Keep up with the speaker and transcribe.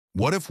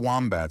What if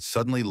wombats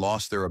suddenly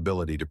lost their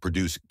ability to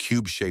produce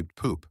cube-shaped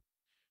poop?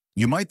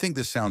 You might think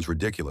this sounds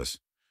ridiculous,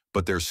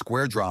 but their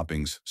square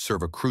droppings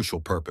serve a crucial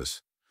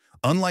purpose.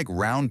 Unlike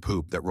round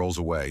poop that rolls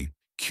away,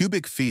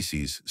 cubic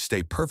feces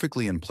stay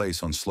perfectly in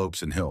place on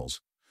slopes and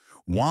hills.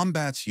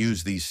 Wombats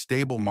use these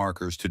stable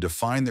markers to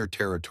define their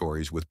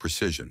territories with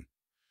precision.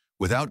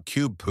 Without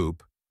cube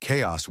poop,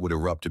 chaos would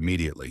erupt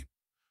immediately.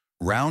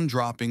 Round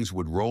droppings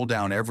would roll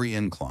down every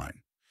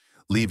incline,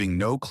 leaving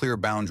no clear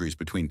boundaries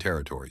between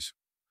territories.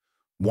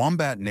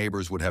 Wombat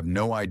neighbors would have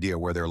no idea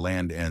where their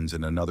land ends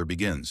and another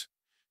begins.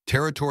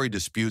 Territory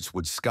disputes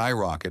would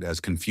skyrocket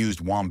as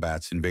confused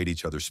wombats invade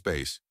each other's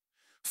space.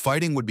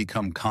 Fighting would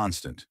become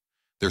constant.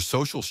 Their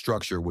social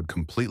structure would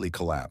completely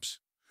collapse.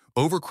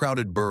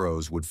 Overcrowded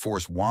burrows would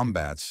force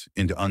wombats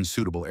into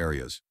unsuitable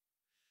areas.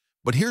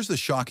 But here's the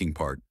shocking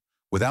part.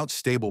 Without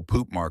stable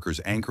poop markers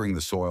anchoring the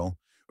soil,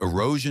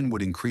 erosion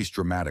would increase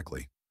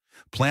dramatically.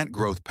 Plant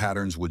growth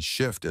patterns would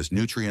shift as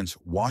nutrients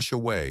wash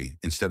away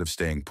instead of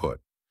staying put.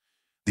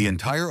 The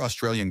entire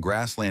Australian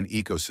grassland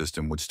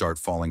ecosystem would start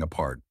falling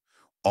apart,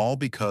 all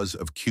because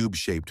of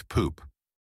cube-shaped poop.